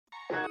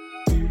Yo,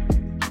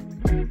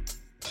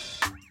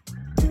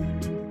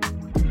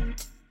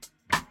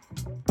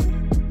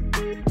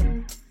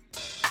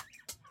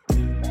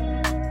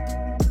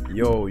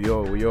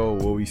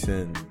 what we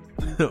saying?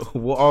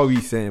 What are we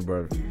saying,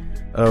 bro?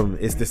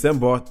 It's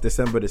December the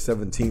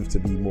 17th to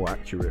be more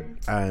accurate.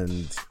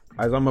 And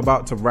as I'm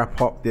about to wrap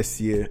up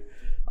this year,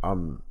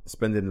 I'm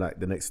spending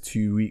like the next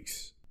 2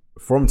 weeks,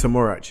 from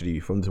tomorrow,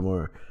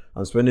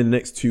 I'm spending the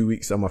next 2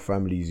 weeks at my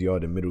family's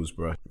yard in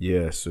Middlesbrough.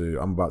 Yeah, so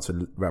I'm about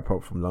to wrap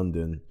up from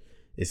London.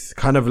 It's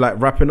kind of like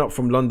wrapping up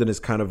from London is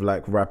kind of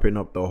like wrapping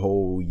up the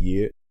whole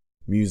year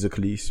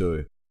musically.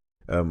 So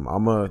I'm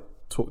gonna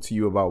talk to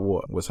you about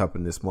what's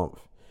happened this month.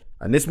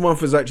 And this month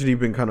has actually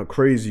been kind of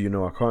crazy, you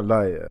know, I can't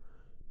lie.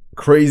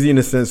 Crazy in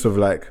the sense of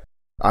like,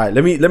 alright,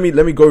 let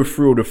me go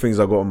through all the things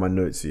I got on my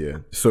notes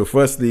here. So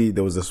firstly,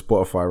 there was a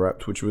Spotify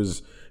Wrapped, which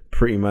was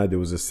pretty mad. It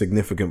was a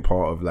significant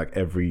part of like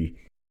every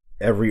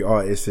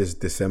artist's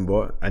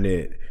December, and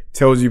it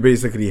tells you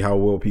basically how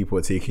well people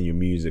are taking your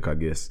music, I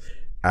guess.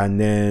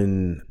 And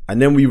then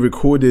we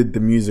recorded the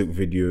music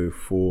video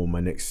for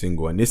my next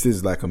single, and this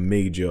is a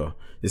major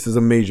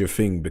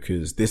thing,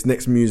 because this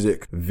next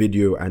music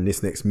video and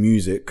this next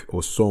music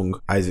or song,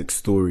 Isaac's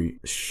Story,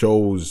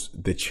 shows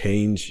the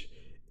change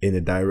in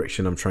the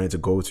direction I'm trying to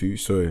go to.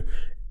 So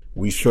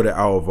we shot it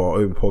out of our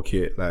own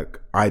pocket. Like,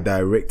 I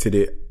directed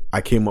it,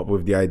 I came up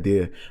with the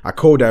idea, I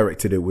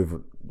co-directed it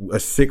with a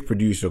sick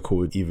producer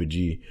called Eva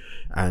G,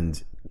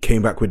 and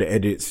came back with the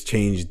edits,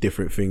 changed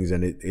different things,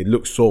 and it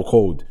looks so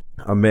cold.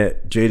 I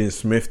met Jaden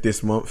Smith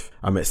this month.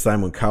 I met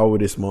Simon Cowell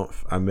this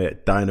month. I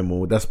met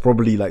Dynamo. That's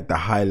probably like the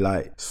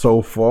highlight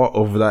so far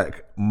of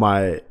like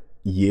my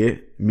year,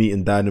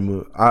 meeting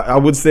Dynamo. I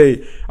would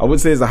say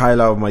it's a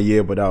highlight of my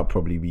year, but that would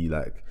probably be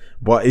like,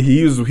 but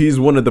he's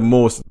one of the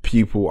most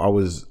people I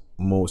was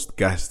most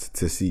gassed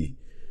to see.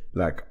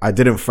 Like, I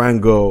didn't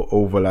fangirl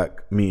over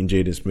like meeting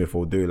Jaden Smith,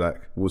 although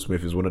like Will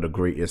Smith is one of the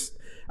greatest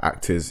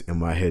actors in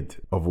my head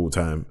of all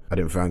time. I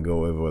didn't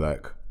fangirl over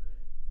like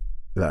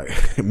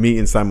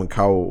meeting Simon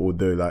Cowell,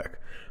 although like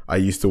I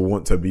used to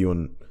want to be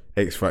on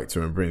X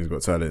Factor and Britain's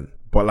Got Talent.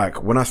 But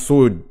like when I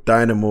saw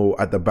Dynamo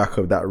at the back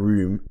of that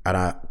room and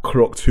I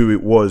clocked who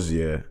it was,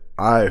 yeah,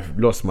 I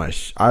lost my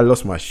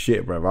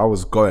shit, bro. I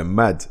was going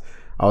mad.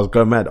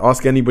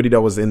 Ask anybody that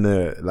was in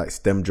the like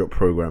STEM drop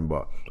program,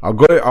 but I'll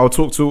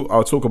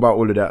talk about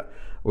all of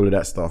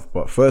that stuff.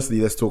 But firstly,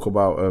 let's talk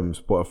about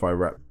Spotify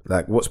Wrapped.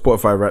 Like, what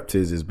Spotify Wrapped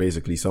is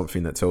basically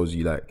something that tells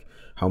you like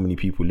how many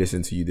people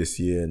listen to you this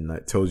year, and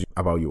like tells you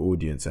about your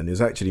audience. And it's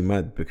actually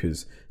mad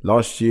because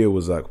last year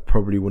was like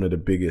probably one of the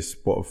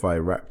biggest Spotify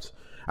Wrapped,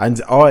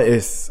 and a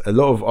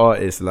lot of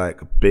artists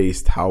like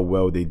based how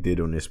well they did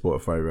on their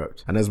Spotify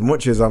Wrapped. And as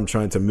much as I'm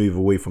trying to move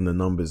away from the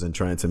numbers and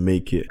trying to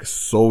make it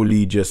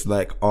solely just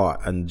like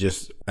art and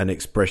just an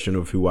expression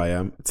of who I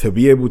am, to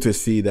be able to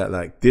see that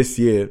like this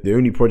year the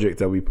only project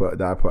that I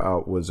put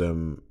out was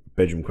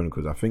Bedroom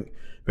Chronicles. I think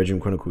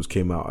Bedroom Chronicles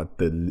came out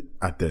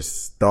at the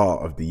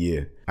start of the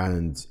year,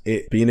 and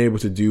it being able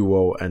to do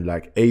well, and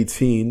like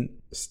 18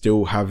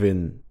 still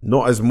having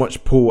not as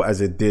much pull as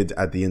it did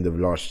at the end of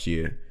last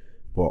year,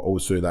 but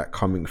also like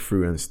coming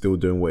through and still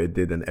doing what it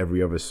did, and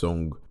every other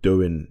song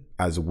doing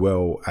as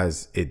well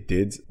as it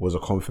did, was a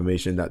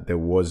confirmation that there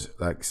was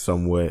like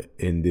somewhere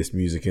in this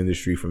music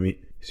industry for me.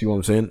 See what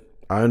I'm saying?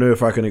 I don't know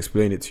if I can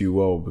explain it too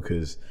well,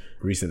 because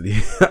recently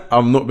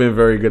I've not been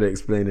very good at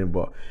explaining,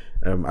 but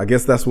I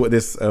guess that's what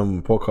this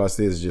podcast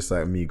is, just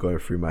like me going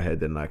through my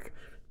head and like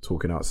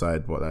talking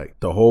outside. But like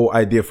the whole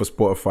idea for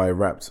Spotify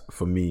Wrapped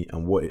for me,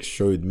 and what it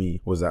showed me,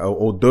 was that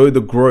although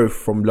the growth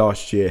from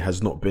last year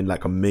has not been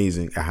like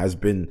amazing, there's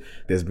been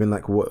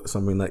like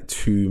something like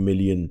 2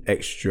 million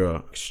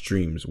extra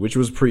streams, which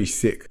was pretty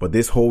sick. But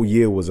this whole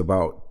year was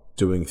about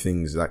doing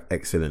things like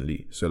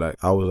excellently. So like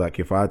I was like,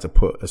 if I had to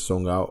put a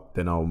song out,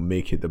 then I'll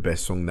make it the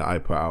best song that I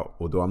put out.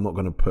 Although I'm not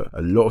going to put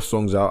a lot of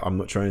songs out, I'm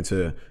not trying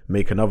to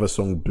make another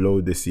song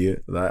blow this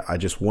year. Like, I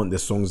just want the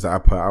songs that I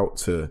put out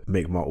to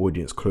make my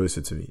audience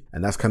closer to me.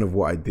 And that's kind of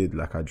what I did.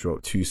 Like, I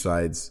dropped Two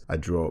Sides, I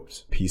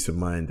dropped Peace of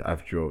Mind,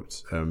 I've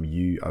dropped I've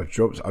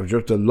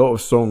dropped a lot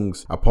of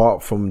songs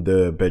apart from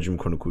the Bedroom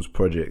Chronicles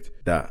project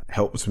that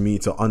helped me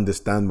to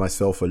understand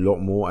myself a lot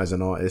more as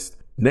an artist.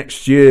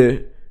 Next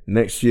year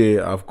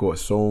I've got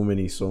so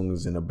many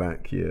songs in the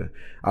bank here.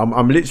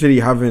 I'm literally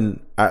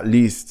having at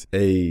least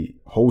a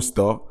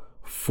holster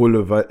full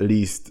of at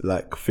least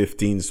like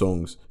 15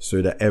 songs,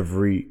 so that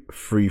every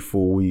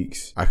 3-4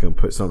 weeks I can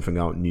put something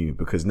out new,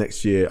 because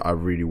next year I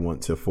really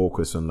want to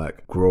focus on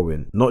like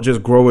growing, not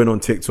just growing on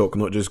TikTok,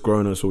 not just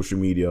growing on social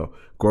media,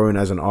 growing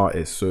as an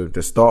artist. So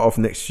to start off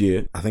next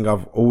year, I think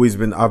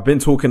I've been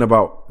talking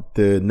about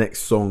the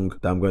next song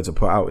that I'm going to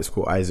put out. It's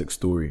called Isaac's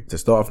Story. To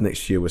start off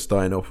next year, we're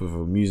starting off with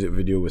a music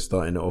video. We're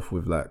starting it off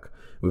with like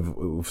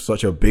with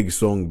such a big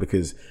song,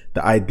 because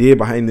the idea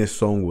behind this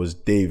song was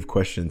Dave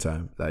Question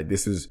Time. Like,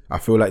 I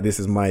feel like this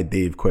is my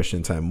Dave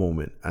Question Time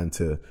moment, and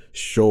to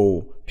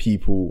show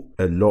people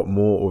a lot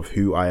more of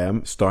who I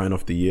am starting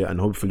off the year. And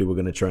hopefully we're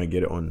going to try and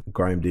get it on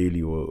Grime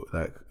Daily or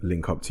like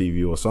Link Up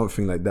TV or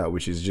something like that,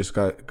 which is just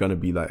going to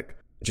be like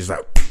just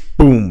like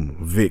boom,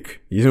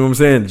 Vic. You know what I'm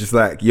saying? Just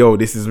like, yo,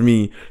 this is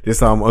me. This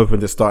is how I'm open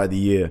to start of the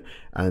year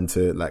and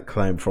to like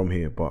climb from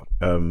here. But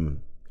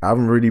I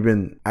haven't really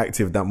been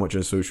active that much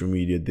on social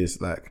media this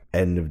like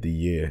end of the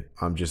year.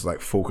 I'm just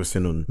like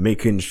focusing on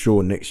making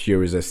sure next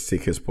year is as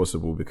sick as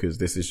possible, because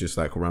this is just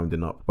like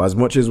rounding up. But as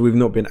much as we've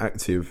not been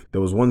active,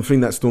 there was one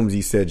thing that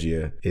Stormzy said,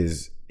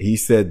 is he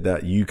said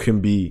that you can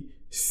be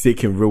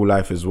sick in real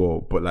life as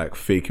well, but like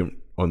faking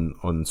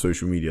on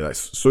social media. Like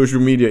social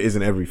media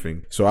isn't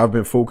everything. So I've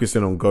been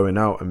focusing on going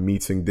out and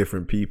meeting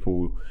different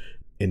people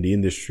in the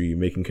industry,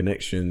 making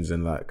connections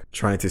and like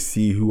trying to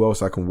see who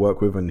else I can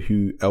work with and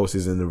who else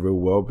is in the real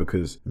world.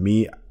 Because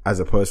me as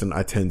a person,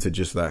 I tend to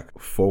just like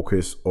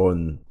focus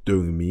on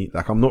doing me.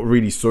 Like I'm not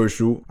really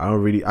social.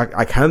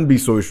 I can be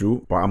social,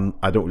 but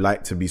I don't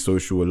like to be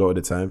social a lot of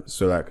the time.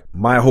 So like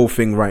my whole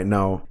thing right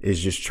now is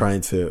just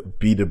trying to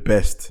be the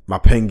best. My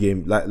pen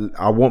game, like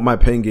I want my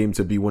pen game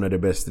to be one of the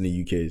best in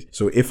the UK.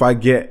 So if I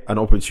get an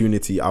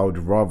opportunity, I would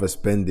rather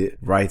spend it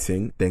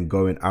writing than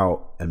going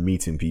out and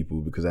meeting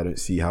people, because I don't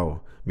see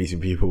how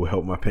meeting people will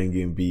help my pen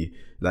game be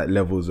like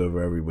levels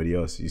over everybody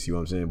else. You see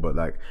what I'm saying? But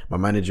like my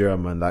manager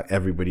and like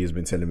everybody has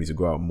been telling me to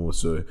go out more.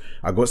 So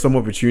I got some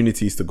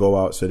opportunities to go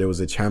out. So there was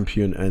a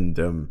Champion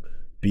and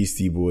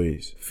Beastie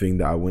Boys thing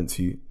that I went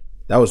to.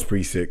 That was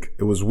pretty sick.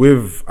 It was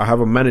with, I have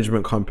a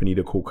management company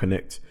they're called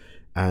Connect,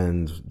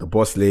 and the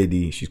boss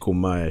lady, she's called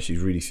Maya. She's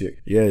really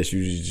sick. Yeah,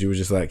 she was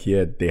just like,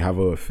 yeah, they have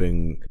a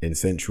thing in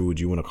Central.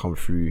 Do you want to come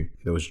through?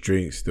 There was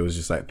drinks. There was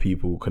just like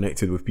people,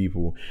 connected with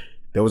people.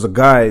 There was a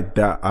guy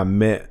that I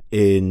met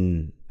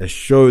in a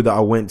show that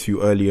I went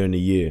to earlier in the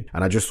year,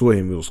 and I just saw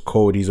him. It was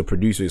cold. He's a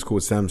producer. He's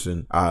called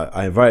Samson.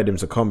 I invited him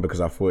to come because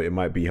I thought it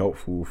might be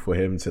helpful for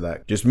him to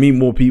like just meet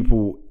more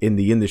people in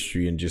the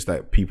industry and just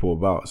like people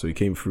about. So he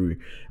came through,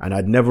 and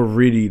I'd never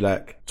really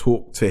like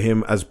talked to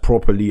him as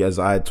properly as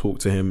I had talked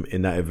to him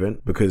in that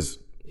event, because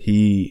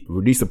he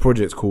released a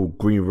project called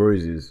Green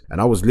Roses, and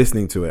I was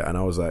listening to it and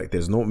I was like,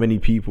 there's not many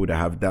people that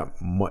have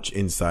that much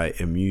insight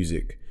in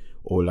music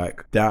or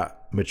like that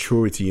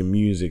maturity in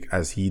music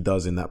as he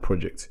does in that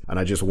project. And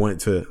I just wanted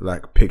to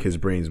like pick his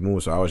brains more.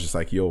 So I was just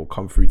like, yo,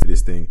 come through to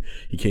this thing.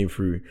 He came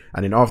through.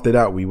 And then after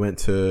that, we went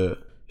to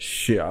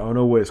I don't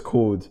know what it's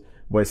called,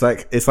 but it's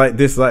like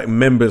this like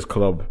members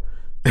club.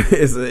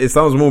 It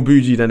sounds more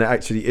bougie than it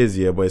actually is,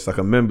 yeah, but it's like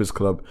a members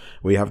club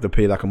where you have to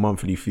pay like a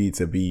monthly fee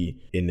to be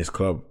in this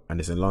club, and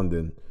it's in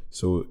London.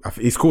 So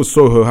it's called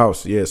Soho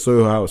House. Yeah,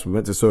 Soho House. We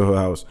went to Soho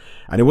House,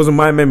 and it wasn't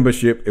my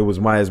membership. It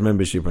was Maya's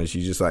membership, and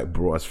she just like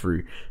brought us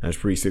through, and it's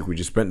pretty sick. We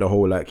just spent the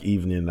whole like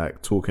evening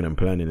like talking and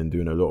planning and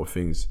doing a lot of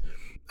things.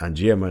 And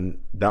yeah, man,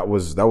 that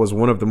was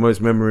one of the most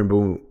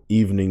memorable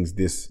evenings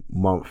this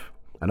month.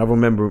 Another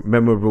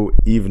memorable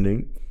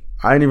evening.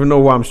 I don't even know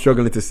why I'm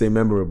struggling to say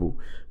memorable.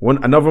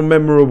 Another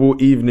memorable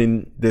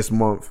evening this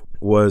month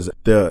was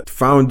the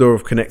founder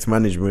of Connect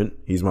Management.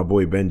 He's my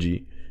boy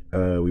Benji.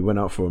 We went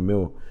out for a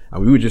meal.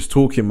 And we were just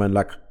talking, man,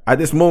 like at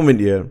this moment,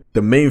 yeah,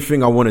 the main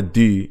thing I want to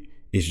do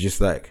is just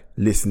like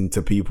listen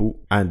to people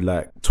and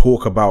like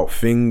talk about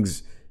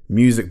things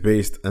music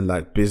based and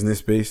like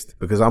business based,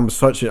 because I'm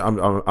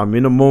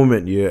in a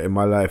moment, yeah, in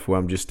my life where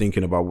I'm just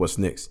thinking about what's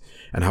next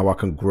and how I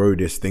can grow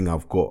this thing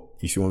I've got.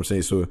 You see what I'm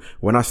saying? So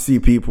when I see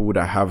people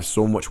that have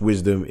so much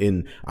wisdom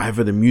in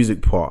either the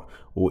music part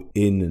or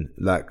in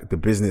like the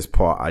business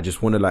part, I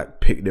just want to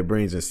like pick their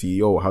brains and see,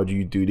 yo, how do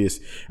you do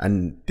this?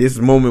 And this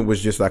moment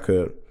was just like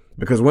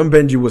because when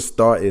Benji was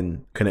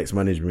starting Connect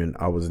Management,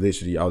 I was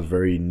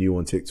very new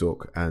on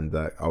TikTok, and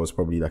I was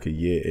probably like a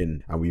year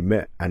in, and we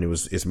met, and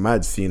it's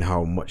mad seeing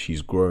how much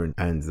he's grown,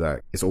 and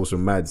like it's also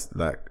mad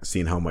like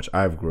seeing how much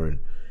I've grown.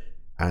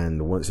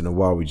 And once in a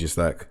while we just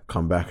like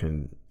come back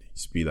and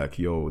just be like,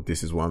 yo,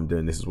 this is what I'm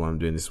doing, this is what I'm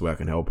doing, this is where I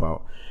can help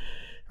out.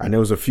 And there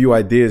was a few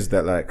ideas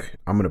that like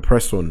I'm gonna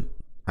press on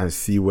and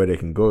see where they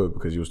can go,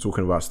 because he was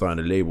talking about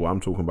starting a label,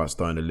 I'm talking about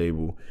starting a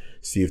label,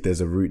 see if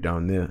there's a route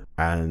down there.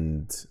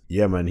 And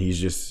yeah, man, he's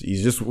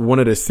just one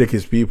of the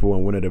sickest people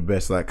and one of the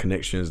best like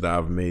connections that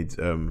I've made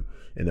in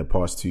the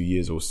past 2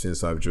 years or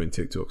since I've joined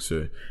TikTok.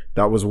 So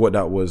that was what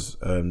that was.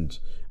 And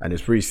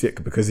it's pretty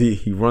sick because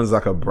he runs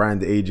like a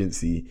brand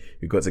agency.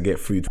 We got to get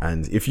food,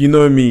 and if you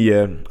know me,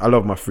 yeah, I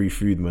love my free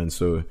food, man.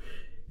 So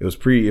it was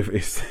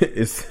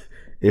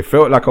it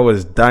felt like I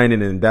was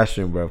dining and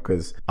dashing, bro,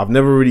 because I've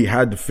never really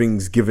had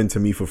things given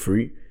to me for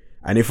free.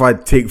 And if I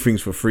take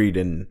things for free,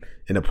 then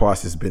in the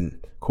past it's been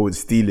called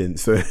stealing.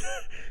 So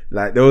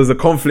like there was a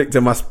conflict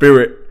in my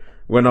spirit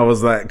when I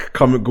was like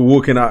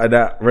walking out of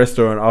that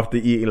restaurant after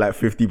eating like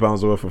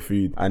 £50 worth of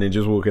food and then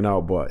just walking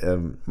out. But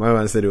my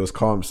man said it was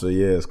calm, so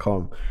yeah, it's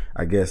calm,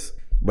 I guess.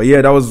 But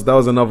yeah, that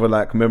was another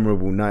like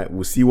memorable night.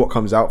 We'll see what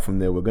comes out from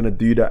there. We're gonna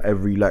do that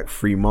every like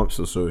 3 months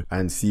or so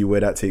and see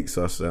where that takes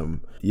us.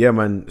 Yeah,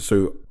 man.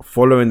 So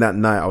following that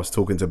night, I was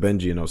talking to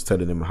Benji and I was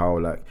telling him how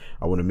like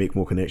I want to make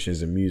more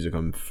connections in music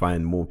and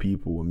find more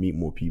people and meet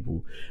more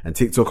people. And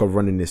TikTok are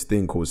running this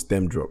thing called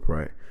Stem Drop,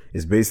 right?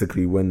 It's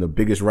basically when the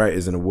biggest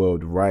writers in the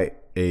world write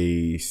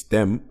a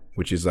stem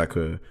which is like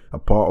a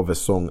part of a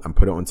song, and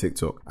put it on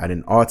TikTok. And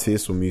then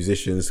artists or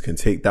musicians can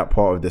take that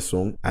part of the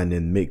song and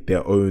then make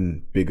their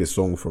own bigger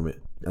song from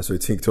it. And so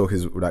TikTok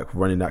is like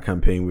running that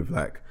campaign with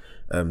like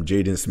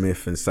Jaden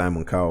Smith and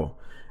Simon Cowell.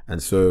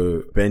 And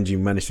so Benji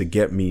managed to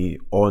get me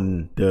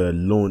on the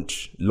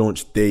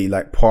launch day,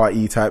 like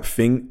party type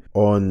thing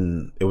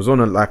it was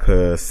on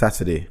a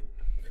Saturday.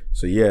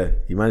 So yeah,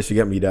 he managed to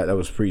get me that. That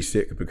was pretty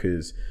sick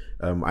because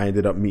I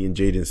ended up meeting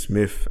Jaden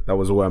Smith. That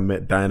was where I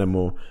met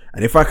Dynamo.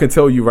 And if I can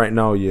tell you right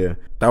now, yeah,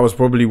 that was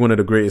probably one of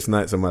the greatest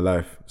nights of my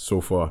life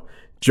so far.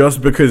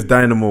 Just because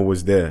Dynamo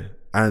was there.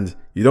 And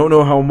you don't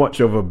know how much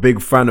of a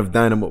big fan of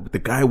Dynamo, but the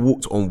guy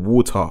walked on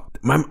water.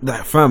 Man,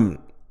 like, fam,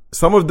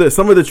 some of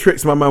the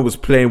tricks my man was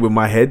playing with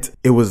my head,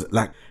 it was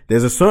like,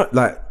 there's a certain,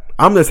 like,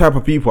 I'm the type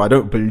of people, I'm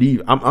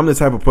the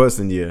type of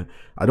person, yeah,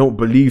 I don't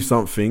believe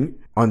something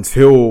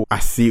until I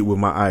see it with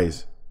my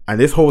eyes. And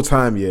this whole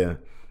time, yeah,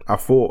 I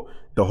thought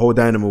the whole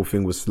Dynamo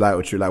thing was slight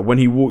or true. Like when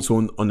he walked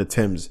on the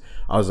Thames,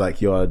 I was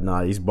like, yo,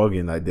 nah, he's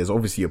bugging. Like there's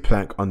obviously a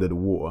plank under the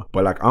water,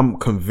 but like I'm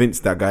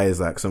convinced that guy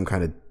is like some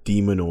kind of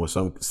demon or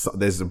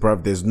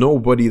there's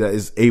nobody that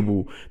is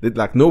able,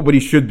 like nobody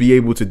should be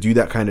able to do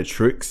those kind of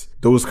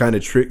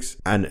tricks.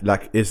 And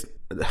like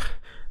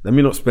let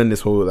me not spend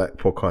this whole like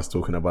podcast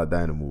talking about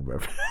Dynamo, bro,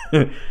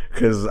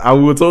 because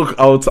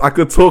I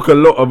could talk a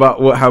lot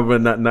about what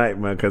happened that night,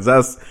 man, because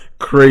that's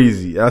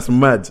crazy, that's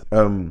mad.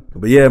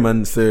 But yeah,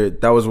 man, so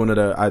that was one of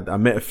I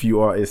met a few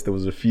artists. There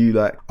was a few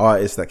like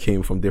artists that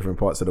came from different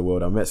parts of the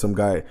world. I met some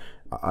guy,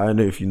 I don't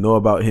know if you know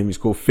about him, he's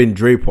called Finn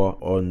Draper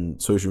on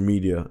social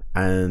media,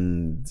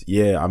 and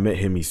yeah, I met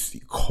him. He's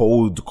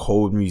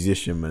cold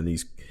musician, man.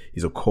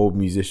 He's a cold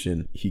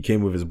musician. He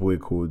came with his boy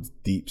called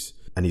Deeps,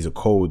 and he's a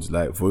cold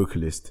like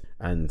vocalist.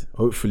 And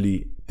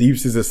hopefully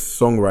Deeps is a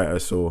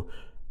songwriter, so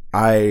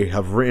I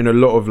have written a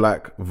lot of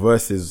like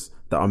verses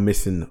that are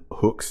missing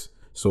hooks,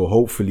 so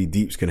hopefully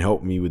Deeps can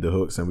help me with the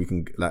hooks, and we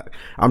can like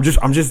I'm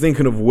just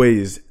thinking of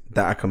ways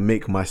that I can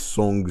make my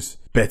songs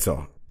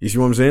better. You see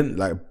what I'm saying?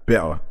 Like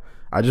better.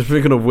 I just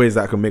thinking of ways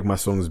that I can make my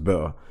songs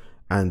better.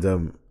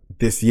 And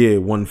this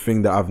year, one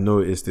thing that I've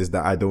noticed is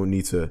that I don't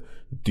need to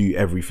do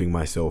everything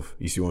myself.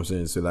 You see what I'm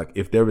saying? So like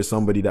if there is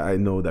somebody that I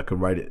know that can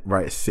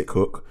write a sick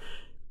hook,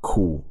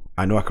 cool.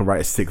 I know I can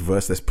write a sick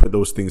verse. Let's put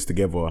those things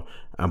together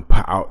and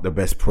put out the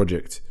best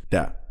project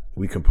that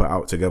we can put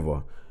out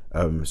together.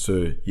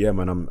 So yeah,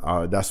 man,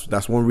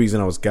 that's one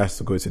reason I was gassed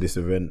to go to this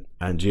event.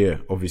 And yeah,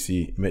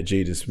 obviously met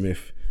Jaden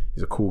Smith.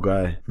 He's a cool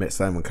guy. Met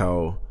Simon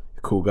Cowell.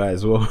 Cool guy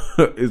as well.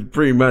 It's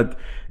pretty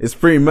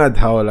mad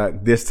how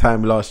like this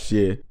time last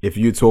year, if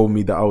you told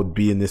me that I would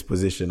be in this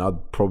position,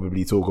 I'd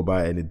probably talk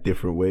about it in a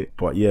different way.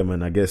 But yeah,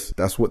 man, I guess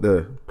that's what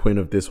the point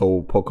of this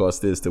whole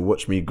podcast is, to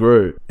watch me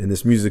grow in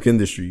this music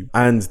industry.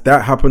 And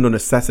that happened on a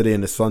Saturday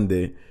and a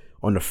Sunday.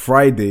 On a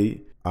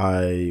Friday,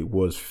 I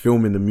was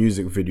filming the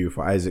music video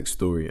for Isaac's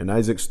Story. And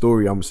Isaac's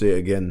Story, I'm gonna say it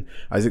again,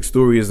 Isaac's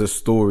Story is the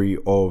story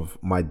of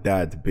my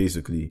dad,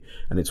 basically.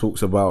 And it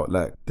talks about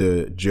like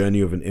the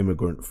journey of an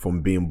immigrant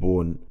from being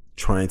born,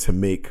 trying to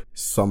make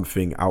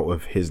something out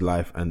of his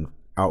life and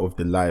out of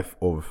the life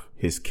of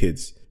his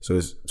kids. So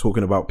it's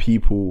talking about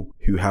people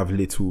who have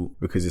little,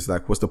 because it's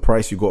like, what's the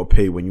price you got to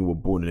pay when you were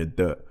born in the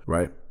dirt,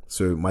 right?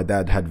 So my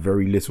dad had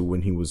very little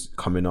when he was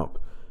coming up,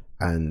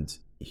 and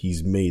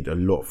he's made a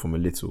lot from a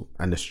little,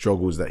 and the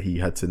struggles that he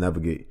had to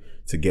navigate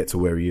to get to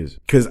where he is.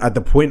 Because at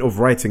the point of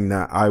writing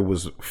that, I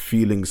was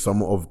feeling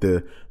some of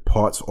the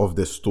parts of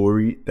the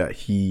story that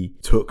he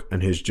took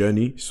and his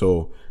journey.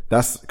 So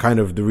that's kind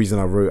of the reason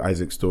I wrote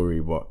Isaac's Story.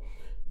 But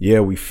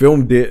yeah, we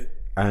filmed it,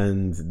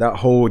 and that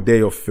whole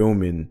day of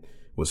filming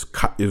was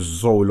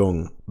so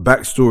long.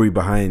 Backstory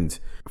behind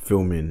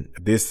filming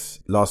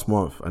this last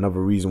month,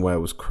 another reason why it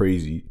was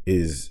crazy,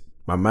 is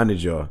my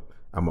manager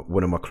and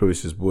one of my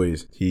closest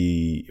boys,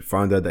 he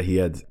found out that he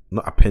had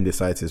not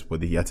appendicitis,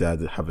 but he had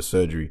to have a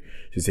surgery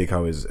to take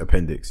out his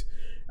appendix.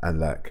 And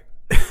like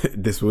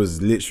this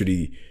was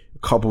literally a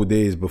couple of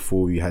days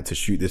before we had to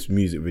shoot this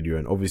music video.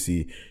 And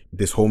obviously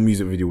this whole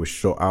music video was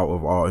shot out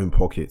of our own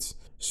pockets,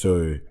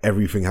 so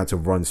everything had to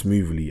run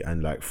smoothly.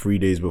 And like 3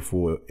 days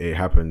before it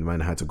happened,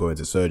 man had to go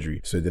into surgery.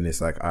 So then it's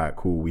like, all right,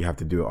 cool, we have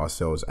to do it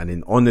ourselves. And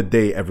then on the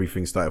day,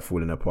 everything started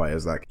falling apart. It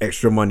was like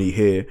extra money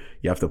here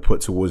you have to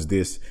put towards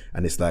this,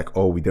 and it's like,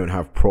 oh, we don't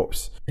have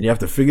props, and you have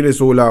to figure this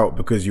all out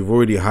because you've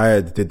already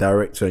hired the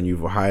director and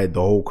you've hired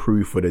the whole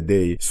crew for the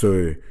day.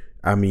 So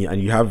I mean,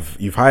 and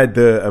you've hired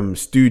the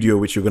studio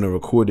which you're gonna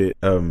record it.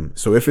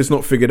 So if it's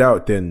not figured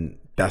out, then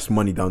that's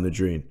money down the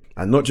drain.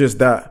 And not just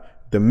that,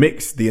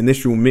 the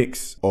initial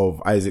mix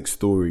of Isaac's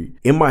Story,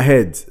 in my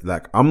head,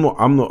 like I'm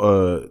not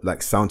a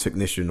like sound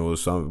technician or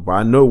something, but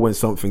I know when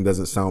something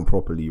doesn't sound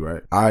properly,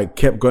 right? I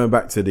kept going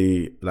back to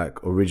the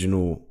like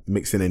original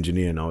mixing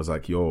engineer, and I was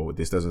like, yo,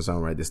 this doesn't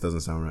sound right.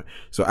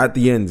 So at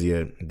the end,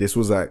 yeah, this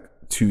was like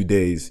 2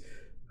 days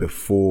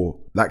before,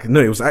 like, no,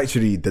 it was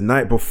actually the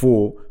night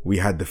before we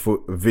had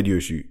the video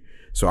shoot.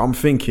 So I'm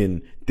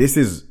thinking, this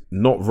is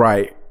not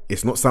right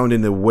it's not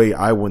sounding the way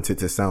I want it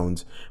to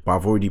sound, but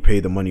I've already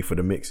paid the money for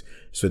the mix.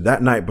 So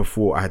that night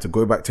before, I had to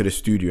go back to the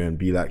studio and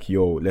be like,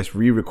 yo, let's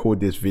re-record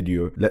this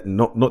video.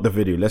 Not the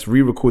video. Let's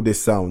re-record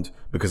this sound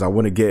because I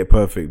want to get it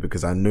perfect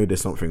because I know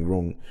there's something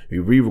wrong. We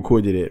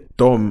re-recorded it.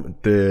 Dom,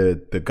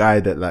 the guy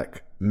that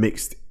like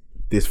mixed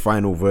this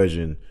final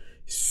version,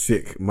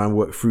 sick man,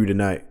 worked through the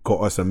night,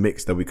 got us a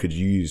mix that we could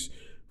use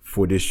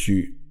for this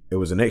shoot. It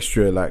was an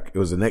extra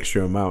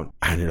amount,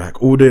 and like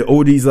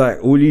all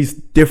these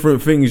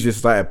different things just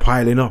started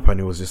piling up, and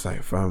it was just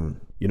like,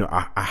 fam, you know,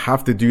 I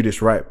have to do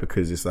this right,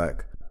 because it's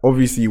like,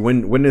 obviously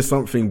when there's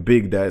something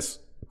big that's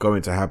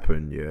going to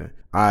happen, yeah,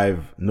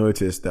 I've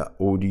noticed that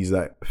all these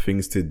like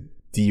things to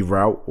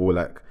deroute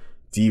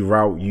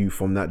you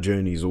from that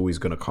journey is always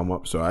going to come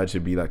up. So I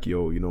should be like,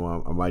 yo, you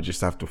know, I might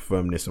just have to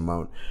firm this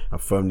amount,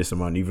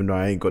 even though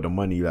I ain't got the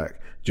money, like,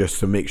 just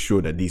to make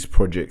sure that these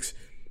projects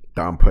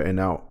that I'm putting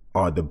out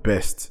are the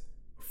best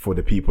for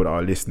the people that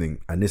are listening.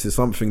 And this is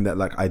something that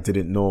like I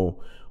didn't know,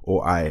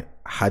 or I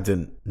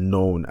hadn't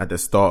known at the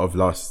start of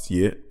last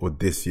year or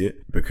this year,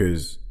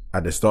 because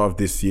at the start of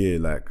this year,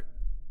 like,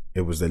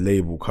 it was the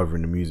label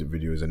covering the music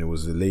videos, and it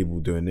was the label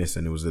doing this,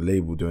 and it was the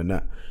label doing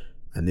that.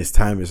 And this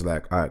time it's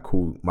like, all right,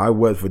 cool. My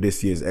word for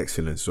this year is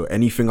excellence. So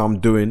anything I'm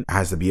doing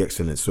has to be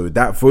excellent. So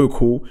that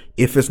vocal,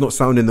 if it's not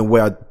sounding the way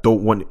I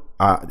don't want,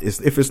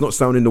 if it's not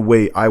sounding the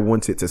way I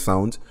want it to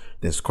sound,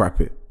 then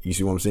scrap it. You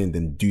see what I'm saying?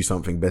 Then do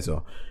something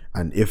better.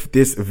 And if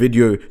this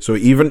video, so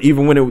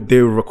even when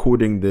they were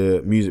recording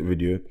the music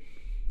video,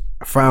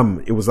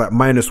 fam, it was like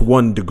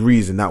 -1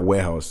 degrees in that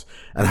warehouse,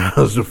 and I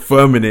was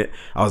affirming it.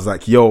 I was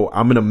like, yo,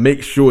 I'm gonna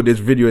make sure this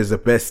video is the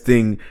best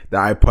thing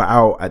that I put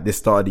out at the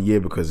start of the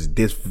year, because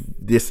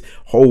this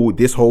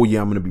whole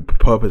year I'm gonna be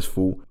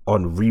purposeful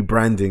on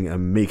rebranding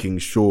and making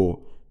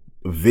sure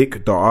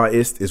Vic, the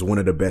artist, is one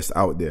of the best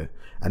out there.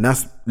 And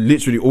that's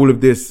literally all of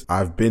this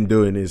I've been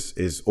doing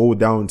is all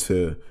down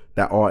to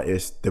that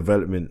artist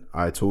development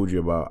I told you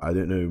about. I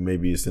don't know,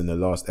 maybe it's in the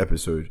last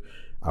episode.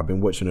 I've been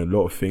watching a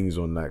lot of things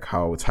on like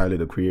how Tyler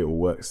the Creator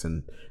works,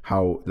 and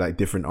how like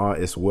different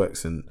artists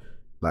works, and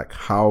like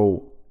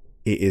how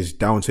it is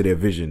down to their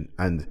vision.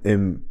 And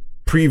in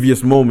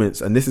previous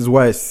moments, and this is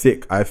why it's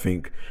sick, I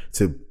think,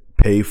 to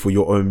pay for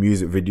your own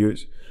music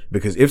videos,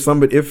 because if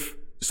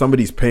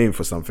somebody's paying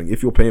for something,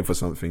 if you're paying for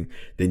something,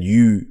 then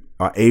you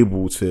are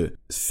able to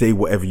say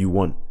whatever you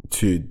want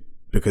to,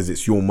 because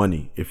it's your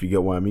money, if you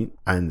get what I mean.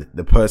 And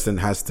the person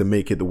has to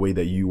make it the way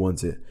that you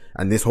want it.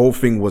 And this whole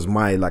thing was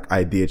my like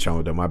idea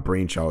child and my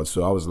brainchild.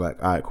 So I was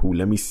like, all right, cool.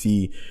 Let me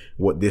see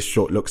what this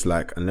shot looks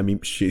like, and let me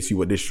see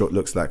what this shot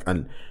looks like,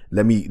 and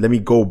let me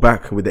go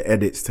back with the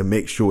edits to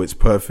make sure it's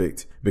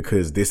perfect,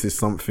 because this is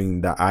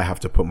something that I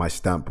have to put my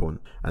stamp on.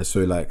 And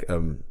so like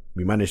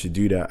we managed to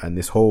do that, and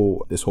this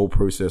whole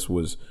process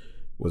was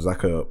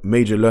like a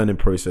major learning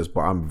process.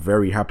 But I'm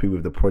very happy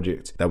with the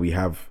project that we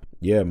have.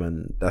 Yeah,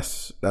 man,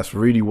 that's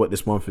really what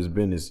this month has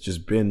been. It's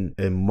just been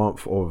a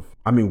month of,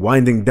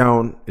 winding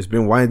down. It's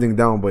been winding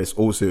down, but it's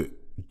also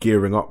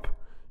gearing up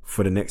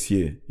for the next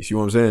year. You see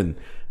what I'm saying?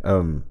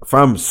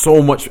 Fam,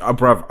 so much,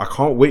 bruv, I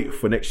can't wait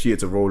for next year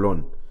to roll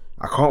on.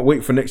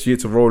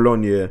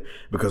 Yeah,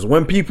 because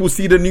when people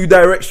see the new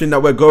direction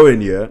that we're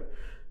going, yeah,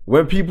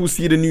 when people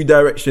see the new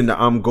direction that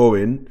I'm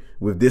going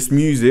with this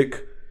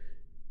music,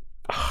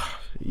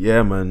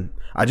 yeah, man,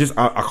 I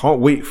can't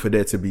wait for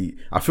there to be,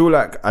 I feel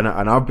like, and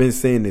I've been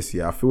saying this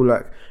year, I feel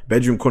like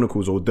Bedroom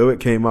Chronicles, although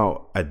it came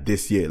out at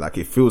this year, like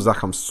it feels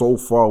like I'm so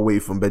far away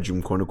from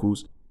Bedroom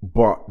Chronicles.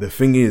 But the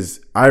thing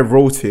is, I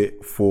wrote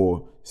it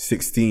for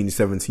 16,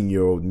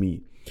 17-year-old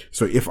me.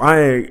 So if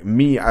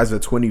me as a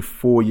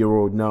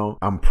 24-year-old now,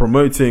 I'm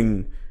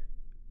promoting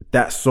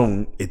that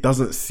song, it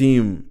doesn't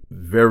seem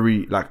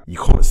very, like, you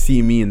can't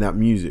see me in that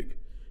music.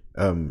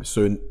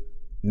 So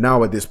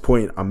now at this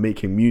point, I'm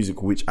making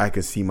music which I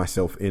can see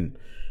myself in.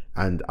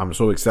 And I'm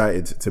so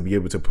excited to be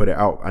able to put it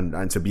out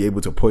and to be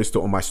able to post it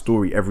on my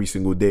story every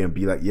single day and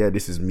be like, yeah,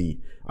 this is me.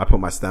 I put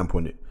my stamp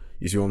on it.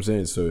 You see what I'm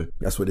saying? So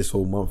that's what this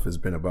whole month has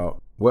been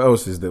about. What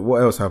else is there?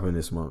 What else happened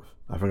this month?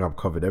 I think I've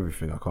covered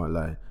everything. I can't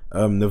lie.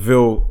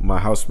 Neville, my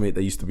housemate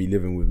that used to be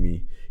living with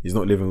me, he's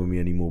not living with me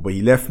anymore, but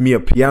he left me a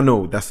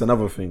piano. That's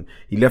another thing.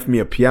 He left me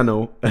a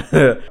piano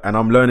and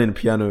I'm learning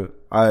piano.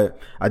 I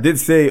did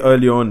say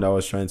early on that I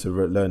was trying to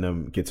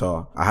learn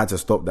guitar. I had to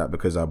stop that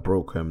because I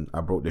broke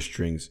the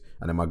strings,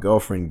 and then my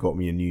girlfriend got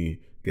me a new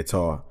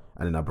guitar,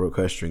 and then I broke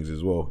her strings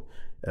as well.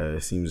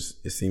 It seems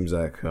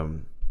like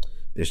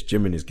this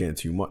gymming is getting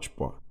too much,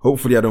 but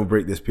hopefully I don't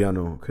break this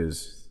piano,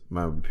 because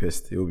man will be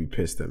pissed. He'll be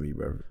pissed at me,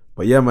 bro.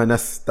 But yeah, man,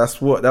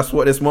 that's what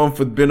this month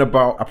has been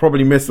about. I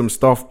probably missed some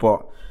stuff,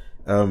 but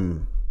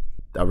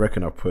I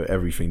reckon I put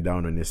everything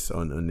down on this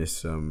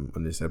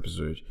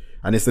episode,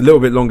 and it's a little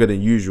bit longer than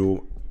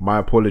usual. My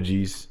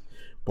apologies,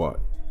 but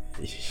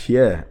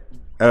yeah.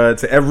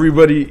 To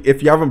everybody,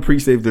 if you haven't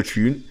pre-saved the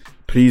tune,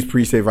 please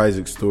pre-save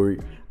Isaac's Story.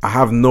 I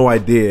have no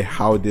idea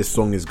how this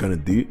song is gonna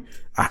do.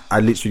 I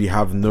literally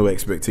have no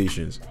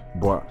expectations.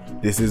 but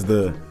this is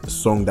the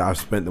song that I've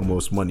spent the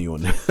most money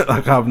on.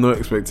 Like, I have no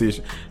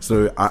expectation,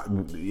 so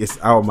it's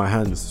out of my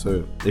hands.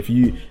 So if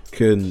you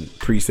can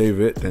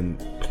pre-save it, then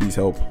please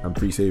help and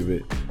pre-save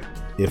it.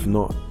 If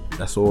not,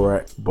 that's all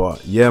right.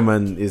 But yeah,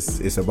 man,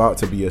 it's about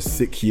to be a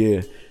sick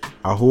year.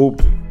 I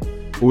hope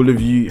all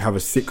of you have a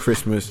sick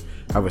Christmas,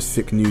 have a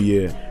sick New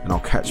Year, and I'll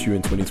catch you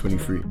in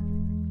 2023.